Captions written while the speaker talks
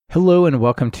Hello and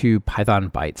welcome to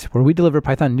Python Bytes, where we deliver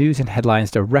Python news and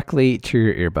headlines directly to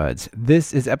your earbuds.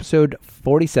 This is episode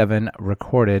 47,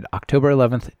 recorded October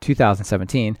 11th,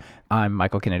 2017. I'm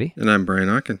Michael Kennedy. And I'm Brian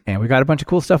Ocken. And we got a bunch of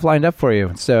cool stuff lined up for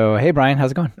you. So, hey, Brian,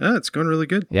 how's it going? It's going really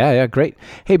good. Yeah, great.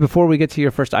 Hey, before we get to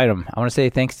your first item, I want to say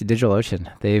thanks to DigitalOcean.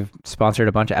 They've sponsored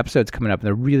a bunch of episodes coming up, and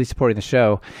they're really supporting the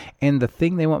show. And the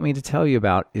thing they want me to tell you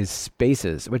about is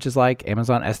Spaces, which is like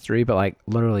Amazon S3, but like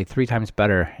literally 3 times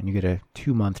better, and you get a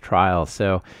 2-month trial.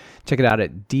 So check it out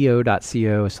at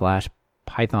do.co/Python,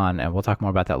 and we'll talk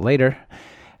more about that later.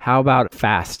 How about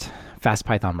Fast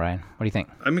Python, Brian? What do you think?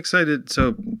 I'm excited.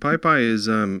 So PyPy is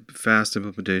fast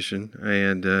implementation,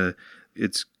 and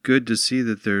it's good to see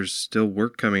that there's still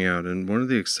work coming out. And one of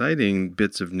the exciting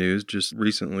bits of news just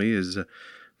recently is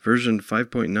version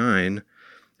 5.9,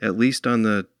 at least on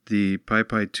the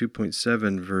PyPy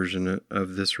 2.7 version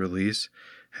of this release,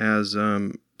 has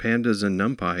pandas and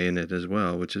NumPy in it as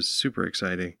well, which is super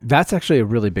exciting. That's actually a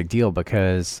really big deal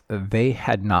because they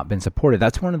had not been supported.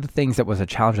 That's one of the things that was a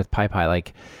challenge with PyPy.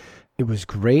 Like, it was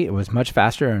great. It was much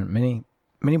faster in many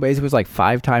ways. It was like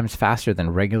 5 times faster than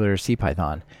regular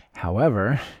CPython.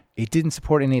 However, it didn't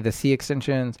support any of the C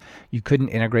extensions. You couldn't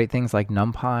integrate things like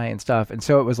NumPy and stuff. And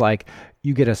so it was like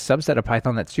you get a subset of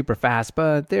Python that's super fast,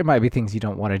 but there might be things you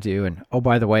don't want to do. And oh,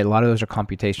 by the way, a lot of those are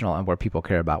computational and where people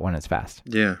care about when it's fast.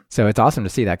 Yeah. So it's awesome to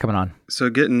see that coming on. So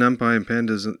getting NumPy and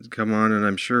pandas come on, and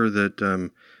I'm sure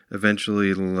that eventually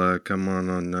it'll come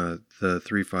on the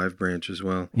 3.5 branch as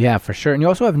well. Yeah, for sure. And you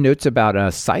also have notes about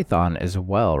Cython as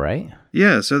well, right?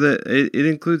 Yeah, so that it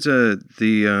includes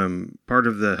the part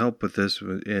of the help with this,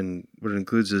 and what it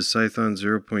includes is Cython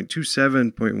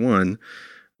 0.27.1,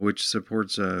 which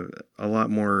supports a lot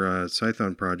more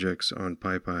Cython projects on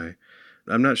PyPy.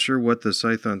 I'm not sure what the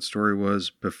Cython story was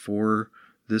before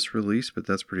this release, but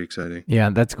that's pretty exciting. Yeah,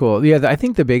 that's cool. Yeah, I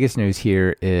think the biggest news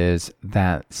here is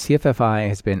that CFFI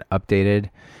has been updated,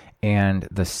 and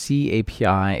the C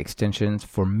API extensions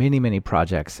for many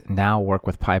projects now work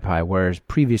with PyPy, whereas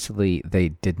previously they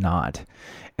did not.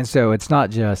 And so it's not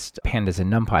just pandas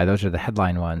and NumPy, those are the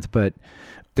headline ones, but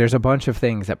there's a bunch of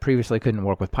things that previously couldn't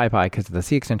work with PyPy because of the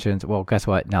C extensions. Well, guess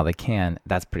what? Now they can.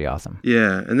 That's pretty awesome.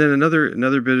 Yeah, and then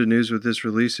another bit of news with this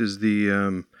release is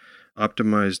the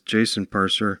optimized JSON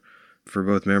parser for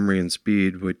both memory and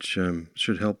speed, which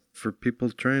should help for people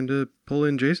trying to pull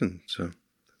in JSON. So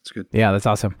that's good. Yeah, that's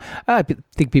awesome. I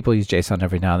think people use JSON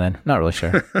every now and then. Not really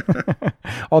sure.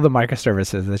 All the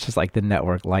microservices, it's just like the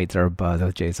network lights are abuzz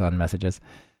with JSON messages.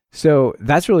 So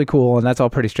that's really cool, and that's all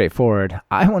pretty straightforward.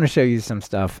 I want to show you some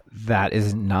stuff that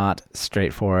is not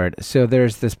straightforward. So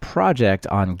there's this project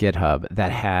on GitHub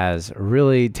that has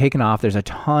really taken off. There's a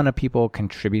ton of people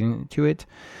contributing to it.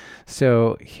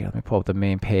 So here, let me pull up the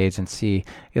main page and see.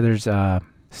 Yeah, there's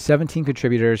 17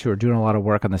 contributors who are doing a lot of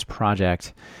work on this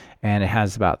project, and it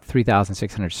has about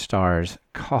 3,600 stars,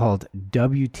 called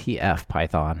WTF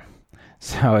Python.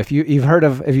 So if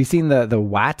you've seen the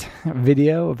WAT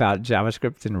video about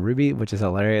JavaScript and Ruby, which is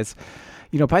hilarious.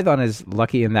 You know, Python is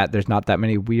lucky in that there's not that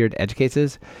many weird edge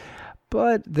cases,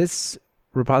 but this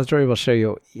repository will show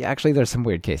you, actually there's some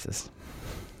weird cases.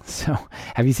 So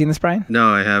have you seen this, Brian? No,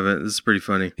 I haven't. This is pretty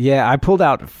funny. Yeah, I pulled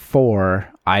out 4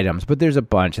 items, but there's a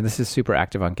bunch, and this is super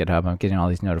active on GitHub. I'm getting all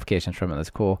these notifications from it.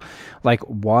 That's cool. Like,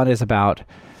 one is about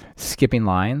skipping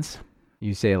lines.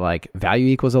 You say like value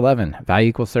equals 11, value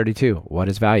equals 32. What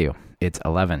is value? It's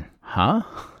 11. Huh?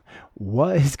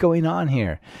 What is going on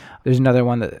here? There's another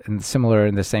one that similar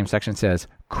in the same section says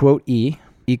quote E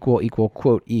equal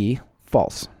quote E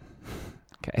false.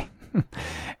 Okay.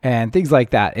 And things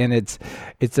like that. And it's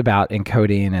about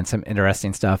encoding and some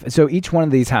interesting stuff. So each one of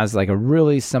these has like a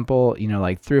really simple,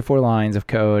 like 3 or 4 lines of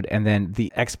code, and then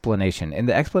the explanation. And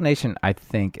the explanation, I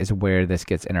think, is where this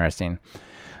gets interesting.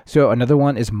 So another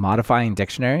one is modifying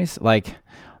dictionaries. Like,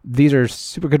 these are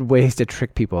super good ways to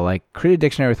trick people. Like, create a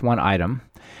dictionary with one item,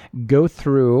 go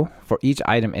through for each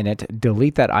item in it,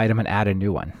 delete that item and add a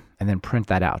new one, and then print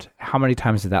that out. How many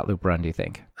times did that loop run, do you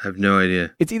think? I have no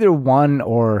idea. It's either 1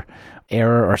 or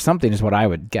error or something is what I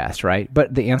would guess, right?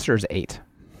 But the answer is 8.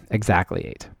 Exactly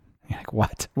 8. You're like,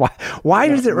 what? Why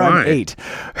does it run 8?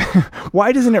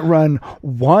 Why doesn't it run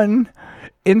 1,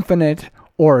 infinite,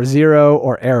 or 0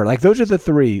 or error? Like, those are the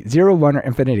 3, 0, 1, or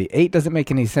infinity. 8 doesn't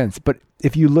make any sense. But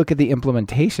if you look at the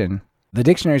implementation, the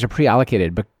dictionaries are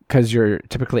pre-allocated because you're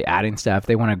typically adding stuff.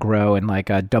 They want to grow in like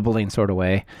a doubling sort of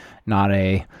way, not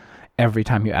every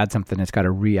time you add something, it's got to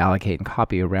reallocate and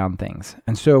copy around things.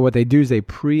 And so what they do is they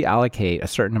pre-allocate a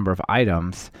certain number of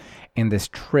items, and this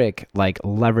trick like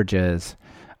leverages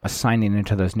assigning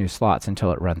into those new slots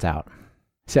until it runs out.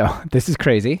 So this is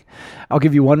crazy. I'll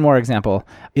give you one more example.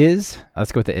 Let's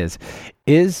go with the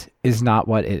is not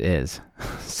what it is.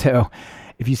 So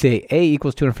if you say A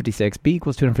equals 256, B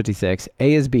equals 256,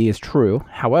 A is B is true.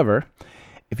 However,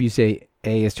 if you say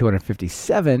A is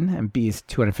 257 and B is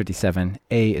 257,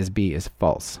 A is B is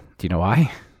false. Do you know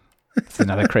why? It's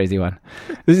another crazy one.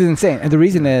 This is insane. And the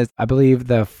reason is, I believe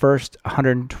the first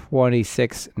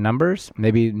 126 numbers,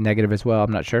 maybe negative as well,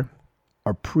 I'm not sure,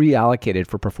 are pre-allocated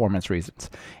for performance reasons.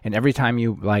 And every time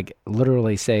you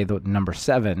literally say the number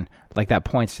 7, that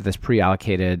points to this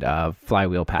pre-allocated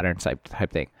flywheel pattern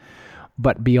type thing.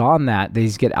 But beyond that,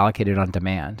 these get allocated on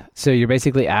demand. So you're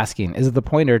basically asking, is the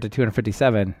pointer to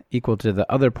 257 equal to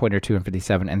the other pointer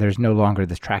 257? And there's no longer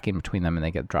this tracking between them and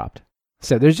they get dropped.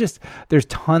 So there's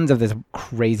tons of this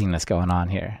craziness going on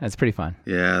here. It's pretty fun.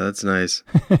 Yeah, that's nice.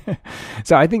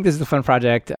 So I think this is a fun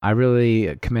project. I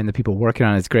really commend the people working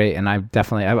on it. It's great. And I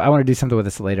want to do something with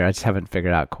this later. I just haven't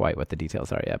figured out quite what the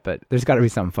details are yet, but there's got to be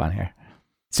something fun here.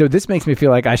 So this makes me feel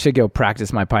like I should go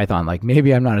practice my Python.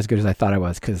 Maybe I'm not as good as I thought I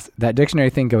was, because that dictionary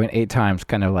thing going 8 times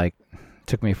kind of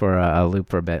took me for a loop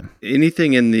for a bit.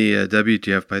 Anything in the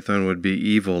WTF Python would be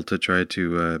evil to try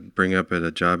to bring up at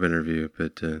a job interview,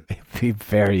 but it'd be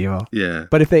very evil. Yeah.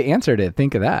 But if they answered it,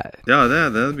 think of that. Yeah,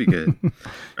 that'd be good.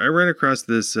 I ran across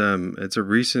this. It's a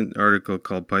recent article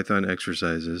called Python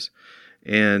Exercises,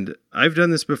 and I've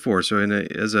done this before. So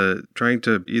trying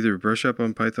to either brush up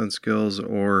on Python skills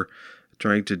or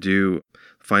trying to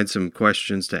find some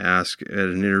questions to ask at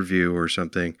an interview or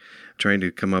something, trying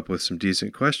to come up with some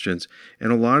decent questions.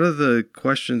 And a lot of the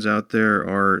questions out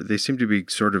there they seem to be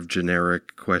sort of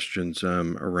generic questions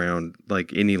around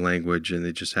any language, and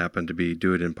they just happen to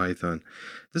do it in Python.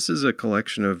 This is a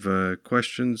collection of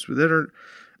questions that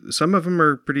some of them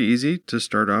are pretty easy to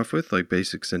start off with, like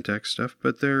basic syntax stuff,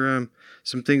 but they're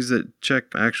some things that check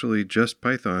actually just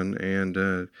Python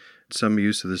and some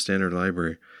use of the standard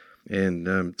library. And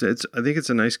I think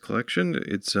it's a nice collection.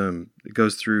 It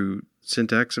goes through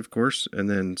syntax, of course, and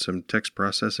then some text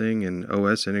processing and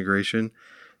OS integration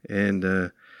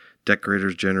and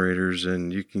decorators, generators,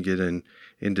 and you can get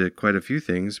into quite a few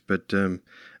things. But I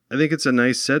think it's a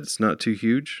nice set. It's not too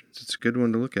huge. It's a good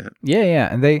one to look at.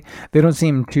 Yeah. And they don't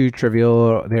seem too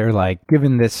trivial. They're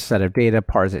given this set of data,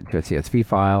 parse it into a CSV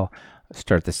file,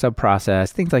 start the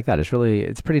sub-process, things like that.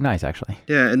 It's pretty nice, actually.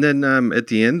 Yeah, and then at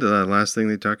the end, the last thing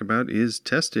they talk about is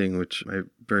testing, which I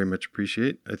very much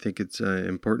appreciate. I think it's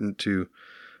important to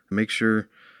make sure.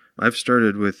 I've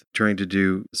started with trying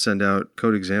to send out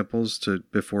code examples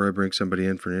before I bring somebody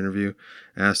in for an interview,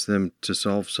 ask them to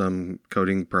solve some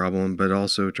coding problem, but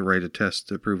also to write a test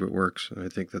to prove it works. And I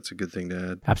think that's a good thing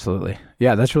to add. Absolutely.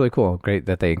 Yeah, that's really cool. Great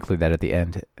that they include that at the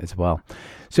end as well.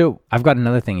 So I've got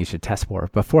another thing you should test for.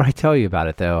 Before I tell you about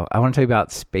it, though, I want to tell you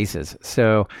about Spaces.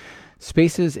 So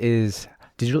Spaces is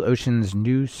DigitalOcean's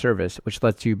new service, which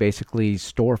lets you basically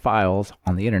store files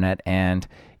on the internet and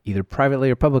either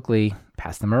privately or publicly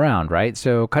pass them around, right?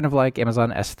 So kind of like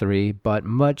Amazon S3, but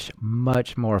much,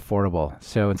 much more affordable.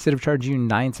 So instead of charging you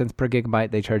 9 cents per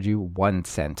gigabyte, they charge you 1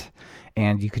 cent.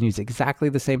 And you can use exactly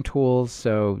the same tools.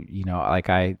 So,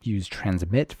 I use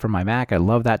Transmit for my Mac. I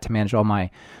love that to manage all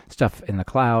my stuff in the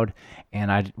cloud.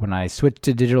 And when I switched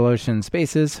to DigitalOcean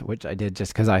Spaces, which I did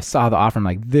just because I saw the offer, I'm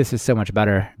like, this is so much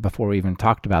better before we even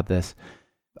talked about this.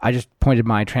 I just pointed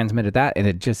my Transmit at that, and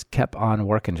it just kept on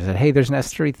working. Just said, hey, there's an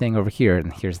S3 thing over here,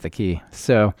 and here's the key.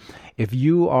 So if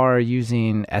you are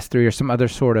using S3 or some other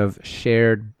sort of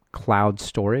shared cloud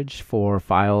storage for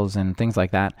files and things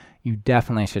like that, you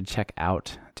definitely should check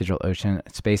out DigitalOcean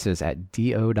Spaces at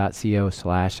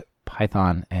do.co/Python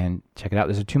and check it out.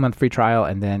 There's a 2-month free trial,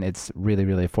 and then it's really,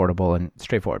 really affordable and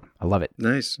straightforward. I love it.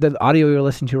 Nice. The audio you're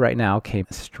listening to right now came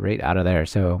straight out of there,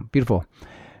 so beautiful.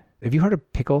 Have you heard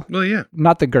of Pickle? Well, yeah.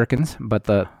 Not the gherkins, but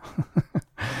the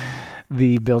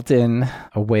built-in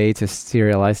way to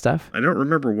serialize stuff. I don't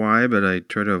remember why, but I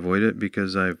try to avoid it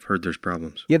because I've heard there's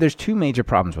problems. Yeah, there's 2 major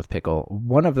problems with Pickle.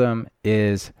 One of them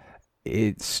is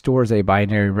it stores a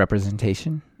binary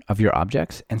representation of your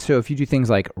objects. And so if you do things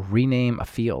like rename a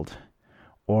field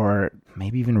or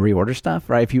maybe even reorder stuff,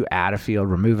 right? If you add a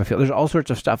field, remove a field, there's all sorts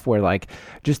of stuff where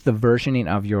just the versioning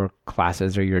of your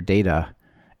classes or your data,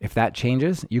 if that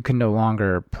changes, you can no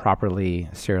longer properly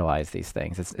serialize these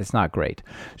things. It's not great.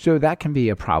 So that can be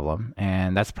a problem,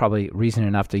 and that's probably reason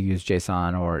enough to use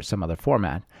JSON or some other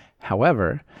format.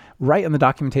 However, right in the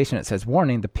documentation, it says,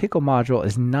 warning, the Pickle module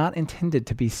is not intended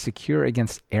to be secure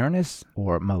against erroneous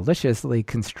or maliciously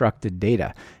constructed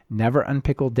data. Never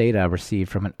unpickle data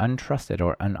received from an untrusted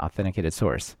or unauthenticated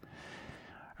source.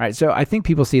 All right, so I think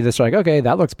people see this like, okay,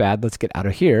 that looks bad. Let's get out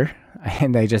of here.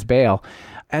 And they just bail.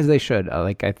 as they should.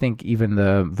 Like, I think even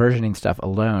the versioning stuff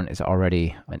alone is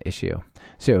already an issue.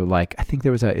 So like, I think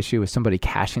there was an issue with somebody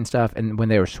caching stuff, and when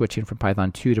they were switching from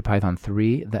Python 2 to Python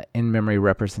 3, the in-memory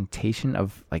representation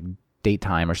of like date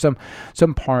time or some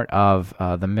part of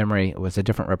the memory was a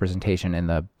different representation, and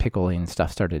the pickling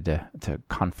stuff started to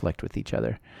conflict with each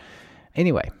other.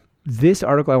 Anyway, this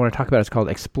article I want to talk about is called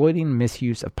Exploiting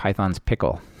Misuse of Python's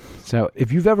Pickle. So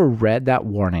if you've ever read that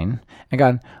warning and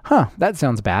gone, that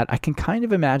sounds bad, I can kind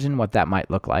of imagine what that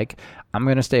might look like. I'm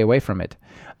going to stay away from it.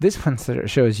 This one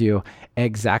shows you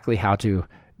exactly how to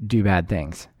do bad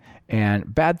things.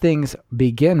 And bad things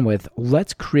begin with,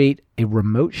 let's create a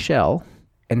remote shell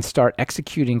and start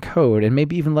executing code, and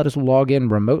maybe even let us log in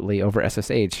remotely over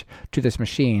SSH to this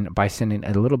machine by sending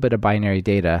a little bit of binary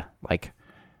data, like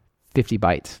 50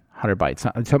 bytes, 100 bytes,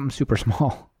 something super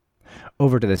small,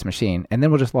 over to this machine, and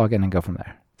then we'll just log in and go from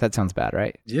there. That sounds bad,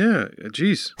 right? Yeah,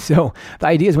 geez. So the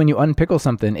idea is when you unpickle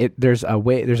something, there's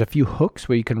a few hooks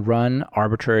where you can run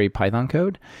arbitrary Python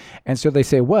code. And so they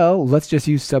say, well, let's just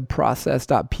use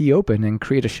subprocess.popen and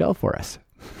create a shell for us.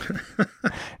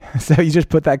 So you just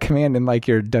put that command in like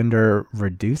your dunder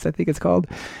reduce, I think it's called,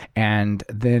 and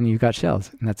then you got shells,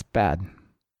 and that's bad.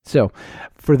 So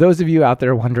for those of you out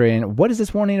there wondering, what is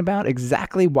this warning about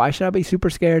exactly? Why should I be super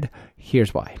scared?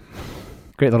 Here's why.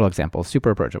 Great little example,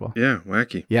 super approachable. Yeah,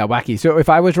 wacky. Yeah, wacky. So if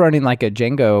I was running like a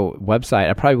Django website,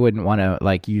 I probably wouldn't want to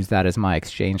like use that as my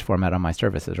exchange format on my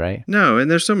services, right? No, and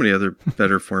there's so many other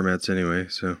better formats anyway.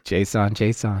 So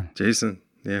JSON.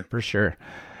 Yeah. For sure.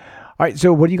 All right,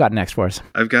 so what do you got next for us?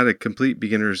 I've got a complete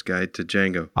beginner's guide to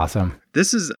Django. Awesome.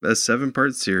 This is a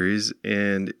 7-part series,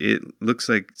 and it looks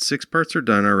like 6 parts are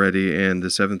done already, and the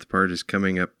 7th part is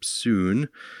coming up soon.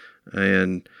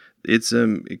 And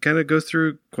it kind of goes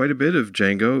through quite a bit of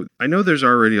Django. I know there's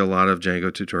already a lot of Django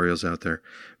tutorials out there,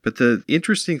 but the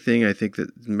interesting thing I think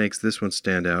that makes this one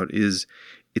stand out is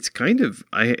it's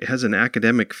it has an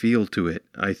academic feel to it,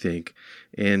 I think.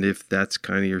 And if that's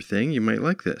kind of your thing, you might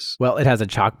like this. Well, it has a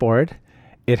chalkboard,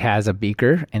 it has a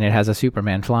beaker, and it has a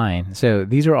Superman flying. So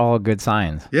these are all good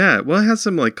signs. Yeah, well, it has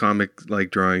some like comic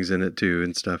like drawings in it too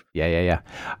and stuff. Yeah.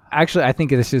 Actually, I think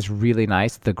this is really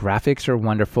nice. The graphics are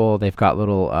wonderful. They've got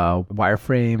little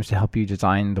wireframes to help you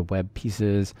design the web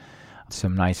pieces.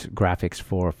 Some nice graphics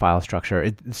for file structure.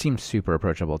 It seems super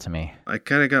approachable to me. I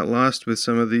kind of got lost with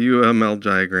some of the UML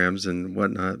diagrams and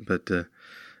whatnot, but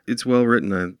it's well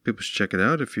written. People should check it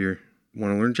out if you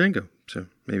want to learn Django. So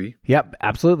maybe. Yep,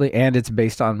 absolutely. And it's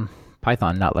based on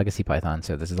Python, not legacy Python.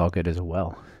 So this is all good as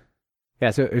well.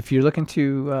 Yeah, so if you're looking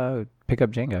to pick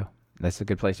up Django, that's a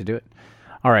good place to do it.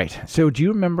 All right. So do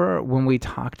you remember when we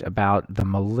talked about the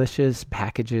malicious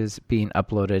packages being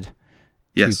uploaded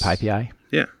to PyPy?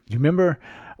 Yeah. Do you remember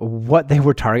what they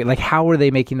were targeting? Like, how were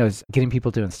they making those, getting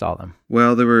people to install them?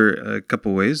 Well, there were a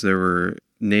couple ways. There were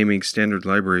naming standard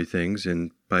library things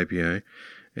in PyPy,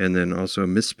 and then also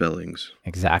misspellings.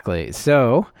 Exactly.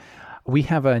 So we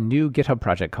have a new GitHub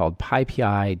project called PyPy-Parker.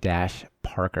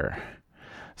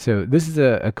 So this is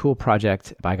a cool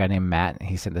project by a guy named Matt.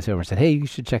 He sent this over and said, hey, you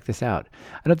should check this out.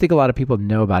 I don't think a lot of people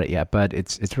know about it yet, but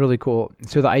it's really cool.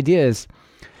 So the idea is,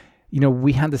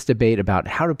 we had this debate about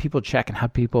how do people check and how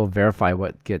people verify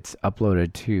what gets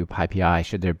uploaded to PyPy.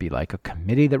 Should there be like a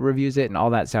committee that reviews it? And all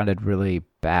that sounded really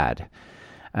bad.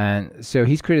 And so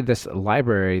he's created this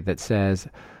library that says,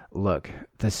 look,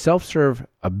 the self-serve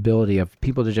ability of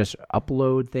people to just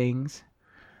upload things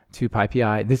to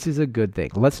PyPy, this is a good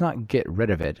thing. Let's not get rid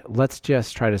of it. Let's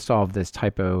just try to solve this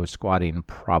typo squatting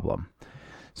problem.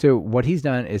 So what he's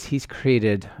done is he's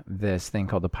created this thing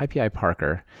called the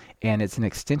PyPy-Parker, and it's an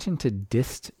extension to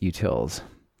dist utils.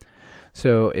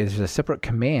 So it's a separate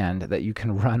command that you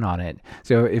can run on it.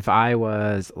 So if I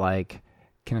was like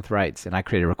Kenneth Wrights and I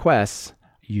created requests,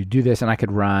 you do this and I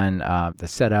could run the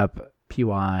setup py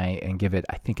and give it,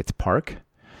 I think it's park,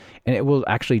 and it will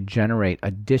actually generate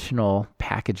additional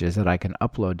packages that I can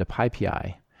upload to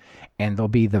PyPy. And there'll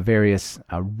be the various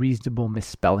reasonable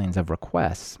misspellings of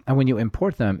requests. And when you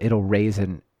import them, it'll raise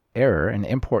an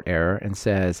import error, and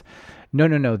says,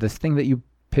 no, this thing that you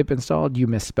pip installed, you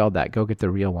misspelled that. Go get the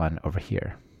real one over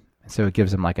here. So it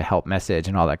gives them like a help message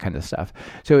and all that kind of stuff.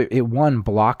 So it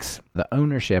blocks the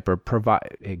ownership, or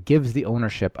it gives the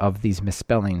ownership of these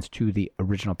misspellings to the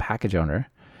original package owner.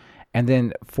 And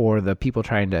then for the people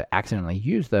trying to accidentally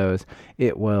use those,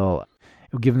 it will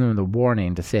give them the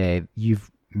warning to say, you've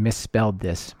misspelled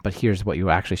this, but here's what you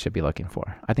actually should be looking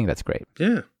for. I think that's great.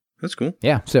 Yeah, that's cool.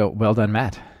 Yeah, so well done,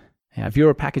 Matt. Yeah, if you're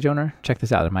a package owner, check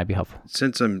this out. It might be helpful.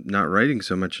 Since I'm not writing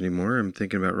so much anymore, I'm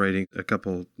thinking about writing a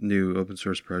couple new open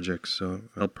source projects, so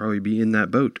I'll probably be in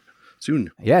that boat. soon.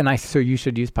 Yeah, nice. So you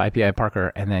should use PyPy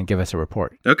Parker and then give us a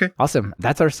report. Okay. Awesome.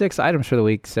 That's our 6 items for the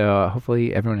week. So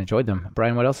hopefully everyone enjoyed them.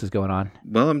 Brian, what else is going on?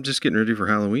 Well, I'm just getting ready for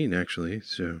Halloween, actually.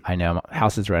 So I know.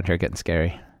 Houses around here are getting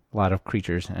scary. A lot of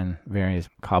creatures and various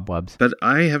cobwebs. But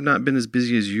I have not been as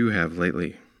busy as you have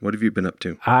lately. What have you been up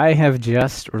to? I have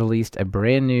just released a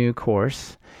brand new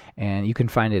course, and you can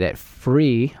find it at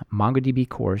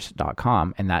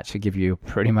freemongodbcourse.com, and that should give you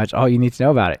pretty much all you need to know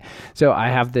about it. So I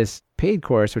have this paid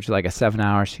course, which is like a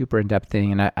 7-hour super in-depth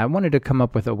thing, and I wanted to come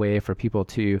up with a way for people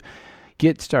to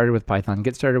get started with Python,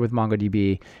 get started with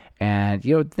MongoDB, and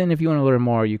then if you want to learn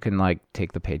more, you can like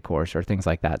take the paid course or things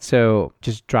like that. So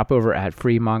just drop over at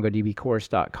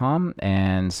freemongodbcourse.com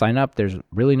and sign up. There's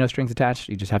really no strings attached.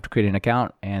 You just have to create an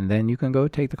account, and then you can go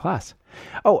take the class.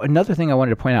 Oh, another thing I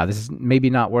wanted to point out, this is maybe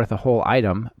not worth a whole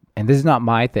item, and this is not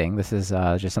my thing, this is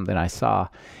just something I saw,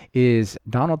 is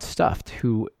Donald Stuffed,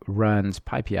 who runs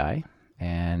PyPy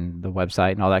and the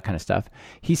website and all that kind of stuff.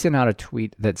 He sent out a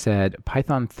tweet that said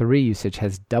Python 3 usage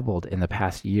has doubled in the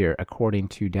past year according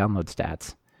to download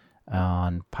stats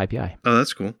on PyPy. Oh,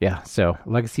 that's cool. Yeah, so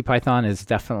legacy Python is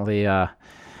definitely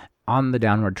on the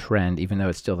downward trend, even though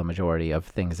it's still the majority of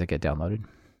things that get downloaded.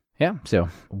 Yeah, so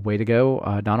way to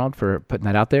go, Donald, for putting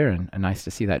that out there, and nice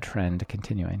to see that trend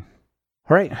continuing.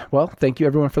 All right, well, thank you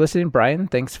everyone for listening. Brian,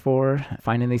 thanks for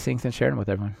finding these things and sharing them with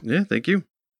everyone. Yeah, thank you.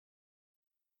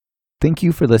 Thank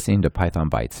you for listening to Python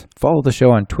Bytes. Follow the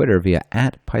show on Twitter via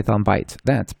 @PythonBytes.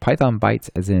 That's Python Bytes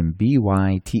as in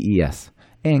BYTES.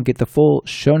 And get the full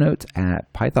show notes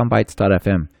at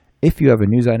pythonbytes.fm. If you have a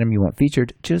news item you want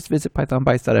featured, just visit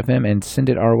pythonbytes.fm and send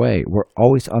it our way. We're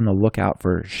always on the lookout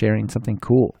for sharing something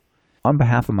cool. On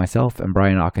behalf of myself and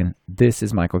Brian Ocken, this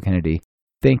is Michael Kennedy.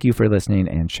 Thank you for listening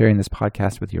and sharing this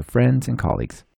podcast with your friends and colleagues.